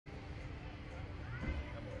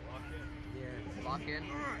lock in.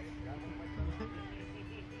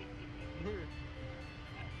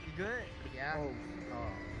 You good? Yeah. Oh.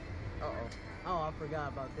 Uh-oh. Oh, I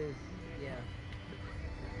forgot about this. Yeah.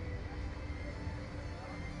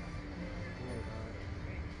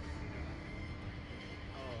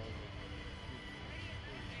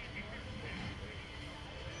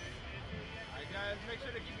 Alright guys, make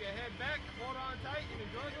sure to keep your head back, hold on tight, and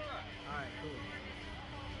enjoy the ride. Alright, cool.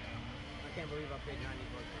 I can't believe I paid $90.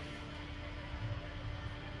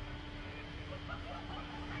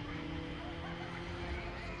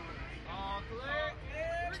 All clear.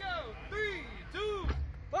 Here we go. 3, 2.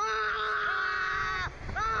 Ah!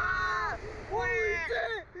 Ah! Holy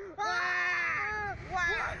shit! Ah! What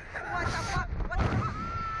the fuck? What the fuck?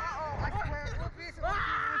 Uh-oh, I swear. Whoopies.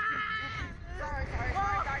 Sorry.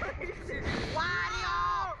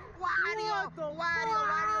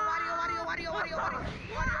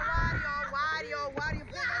 Wario!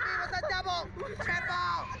 Flip at me with a double!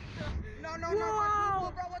 Triple! No,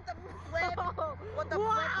 bro, what the flip? What the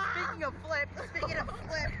flip? Speaking of flip.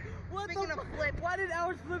 Speaking of flip. Why did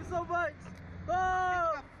ours flip so much?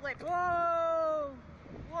 Oh! Speaking of flip. Whoa!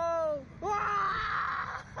 Whoa!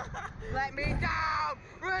 Ah! Let me down!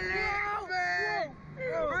 Release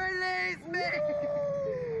me!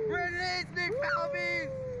 Release me, Palmies!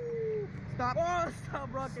 Stop. Oh, stop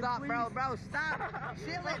rocking, Stop, please. bro, stop.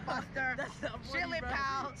 Shitlit buster. That's not funny, Shitlit bro.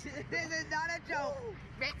 pal. This is not a joke.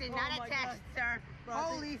 This is not my a test, God. sir. Bro,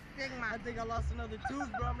 Holy I stigma. think I lost another tooth,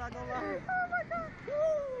 bro. I'm not gonna lie. Oh my God.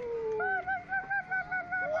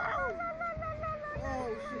 Oh,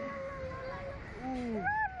 shit. Ooh.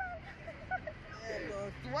 Yeah, bro.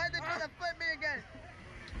 Why did they try to flip me again?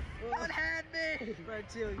 Don't hand me. Bro,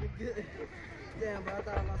 chill. You're good. Damn, bro. I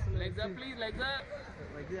thought I lost another Legs up, tooth. please, legs up.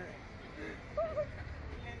 Like that.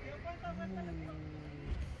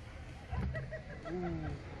 Ooh.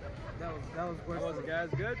 That was worse. How was it, guys?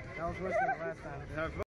 Good? That was worse than the last time. Have fun.